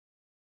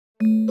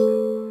This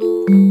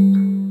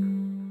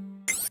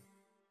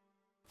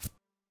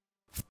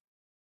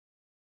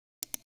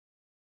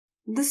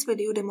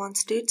video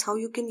demonstrates how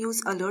you can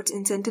use alerts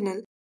in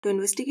Sentinel to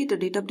investigate a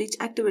data breach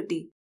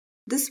activity.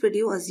 This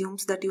video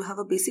assumes that you have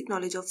a basic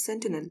knowledge of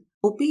Sentinel.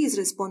 OP is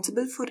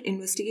responsible for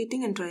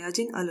investigating and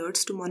triaging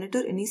alerts to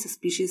monitor any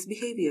suspicious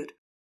behavior.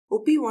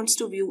 OP wants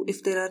to view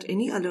if there are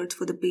any alerts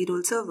for the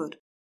payroll server.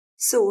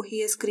 So,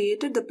 he has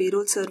created the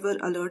payroll server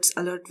alerts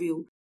alert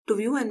view to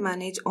view and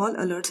manage all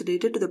alerts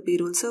related to the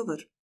payroll server.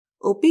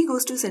 OP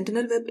goes to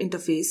Sentinel web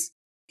interface.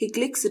 He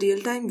clicks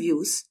real-time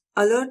views,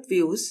 alert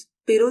views,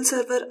 payroll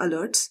server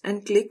alerts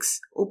and clicks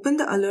open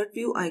the alert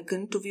view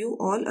icon to view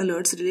all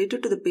alerts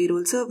related to the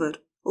payroll server.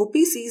 OP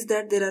sees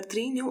that there are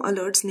 3 new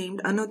alerts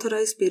named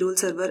unauthorized payroll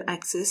server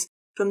access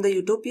from the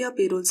Utopia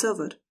payroll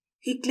server.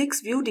 He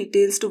clicks view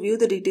details to view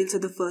the details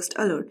of the first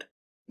alert.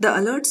 The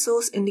alert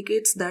source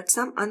indicates that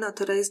some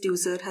unauthorized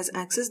user has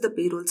accessed the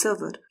payroll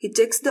server. He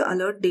checks the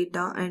alert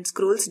data and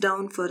scrolls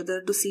down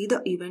further to see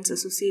the events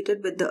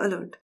associated with the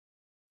alert.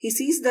 He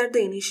sees that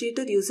the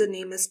initiator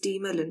username is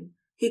tmelon.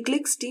 He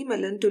clicks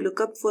tmelon to look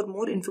up for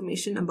more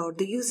information about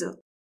the user.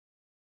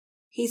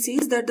 He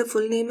sees that the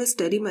full name is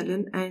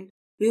terrymelon and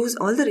views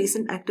all the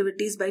recent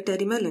activities by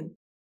terrymelon.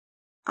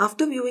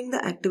 After viewing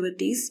the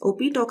activities, OP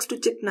talks to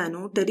Chip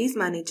Nano, Terry's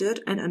manager,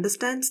 and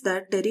understands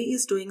that Terry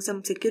is doing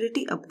some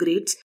security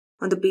upgrades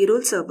on the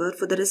payroll server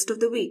for the rest of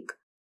the week.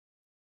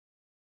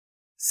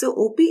 So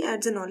OP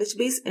adds a knowledge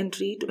base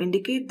entry to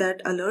indicate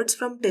that alerts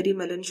from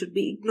terrymelon should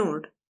be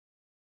ignored.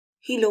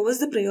 He lowers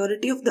the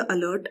priority of the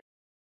alert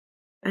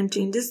and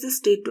changes the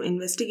state to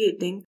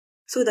investigating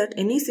so that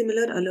any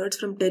similar alerts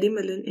from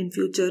terrymelon in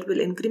future will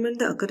increment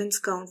the occurrence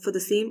count for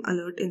the same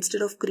alert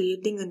instead of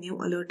creating a new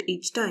alert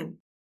each time.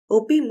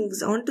 OP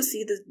moves on to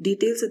see the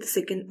details of the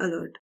second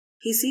alert.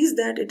 He sees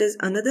that it is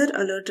another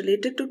alert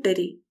related to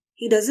Terry.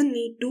 He doesn't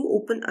need 2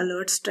 open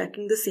alerts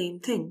tracking the same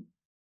thing.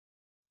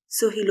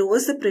 So he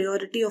lowers the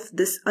priority of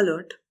this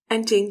alert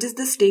and changes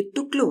the state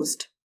to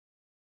closed.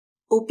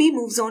 OP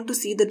moves on to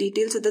see the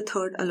details of the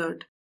third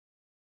alert.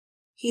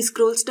 He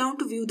scrolls down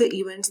to view the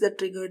events that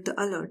triggered the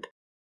alert,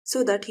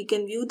 so that he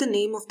can view the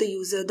name of the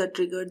user that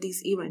triggered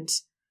these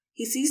events.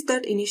 He sees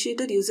that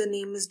initiator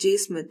username is J.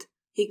 Smith.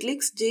 He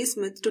clicks J.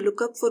 Smith to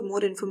look up for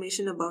more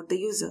information about the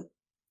user.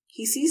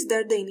 He sees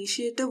that the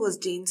initiator was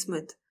Jane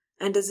Smith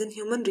and is in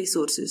human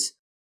resources.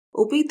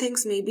 OP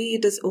thinks maybe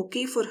it is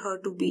okay for her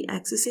to be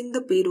accessing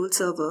the payroll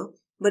server,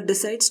 but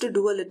decides to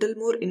do a little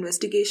more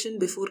investigation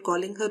before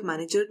calling her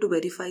manager to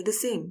verify the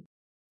same.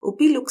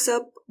 OP looks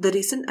up the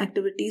recent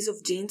activities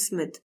of Jane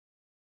Smith.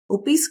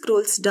 OP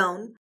scrolls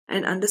down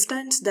and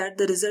understands that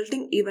the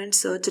resulting event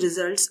search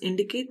results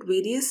indicate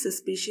various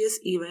suspicious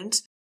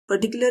events,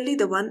 particularly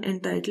the one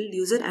entitled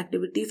User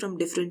Activity from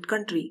Different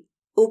Country.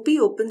 OP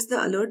opens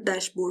the alert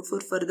dashboard for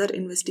further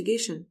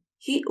investigation.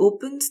 He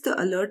opens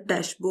the alert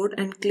dashboard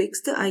and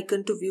clicks the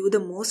icon to view the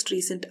most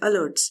recent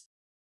alerts.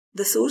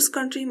 The source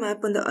country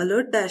map on the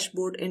alert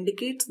dashboard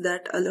indicates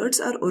that alerts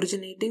are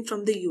originating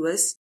from the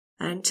US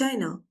and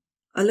China.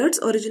 Alerts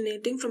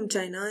originating from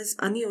China is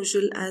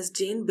unusual as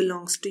Jane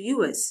belongs to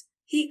US.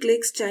 He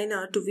clicks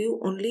China to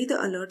view only the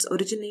alerts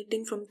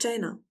originating from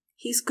China.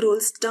 He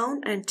scrolls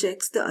down and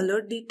checks the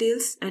alert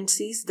details and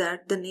sees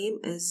that the name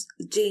is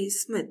J.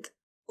 Smith.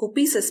 OP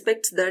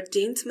suspects that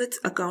Jane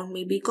Smith's account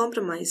may be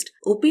compromised.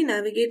 OP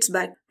navigates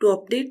back to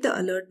update the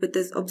alert with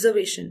his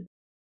observation.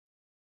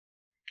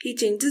 He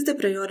changes the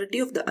priority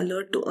of the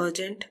alert to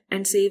urgent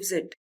and saves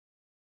it.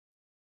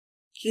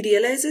 He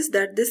realizes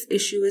that this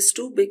issue is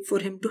too big for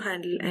him to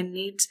handle and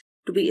needs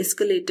to be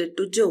escalated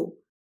to Joe.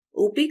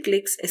 OP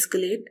clicks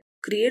escalate,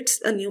 creates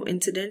a new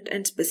incident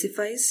and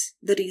specifies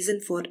the reason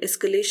for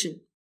escalation.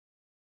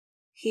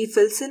 He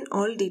fills in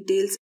all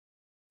details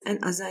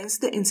and assigns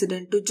the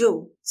incident to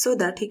Joe so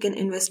that he can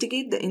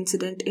investigate the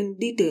incident in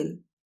detail.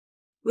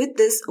 With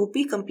this, OP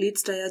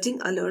completes triaging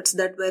alerts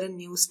that were in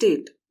new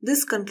state.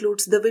 This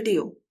concludes the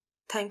video.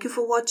 Thank you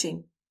for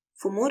watching.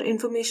 For more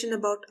information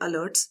about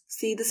alerts,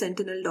 see the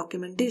Sentinel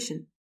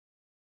documentation.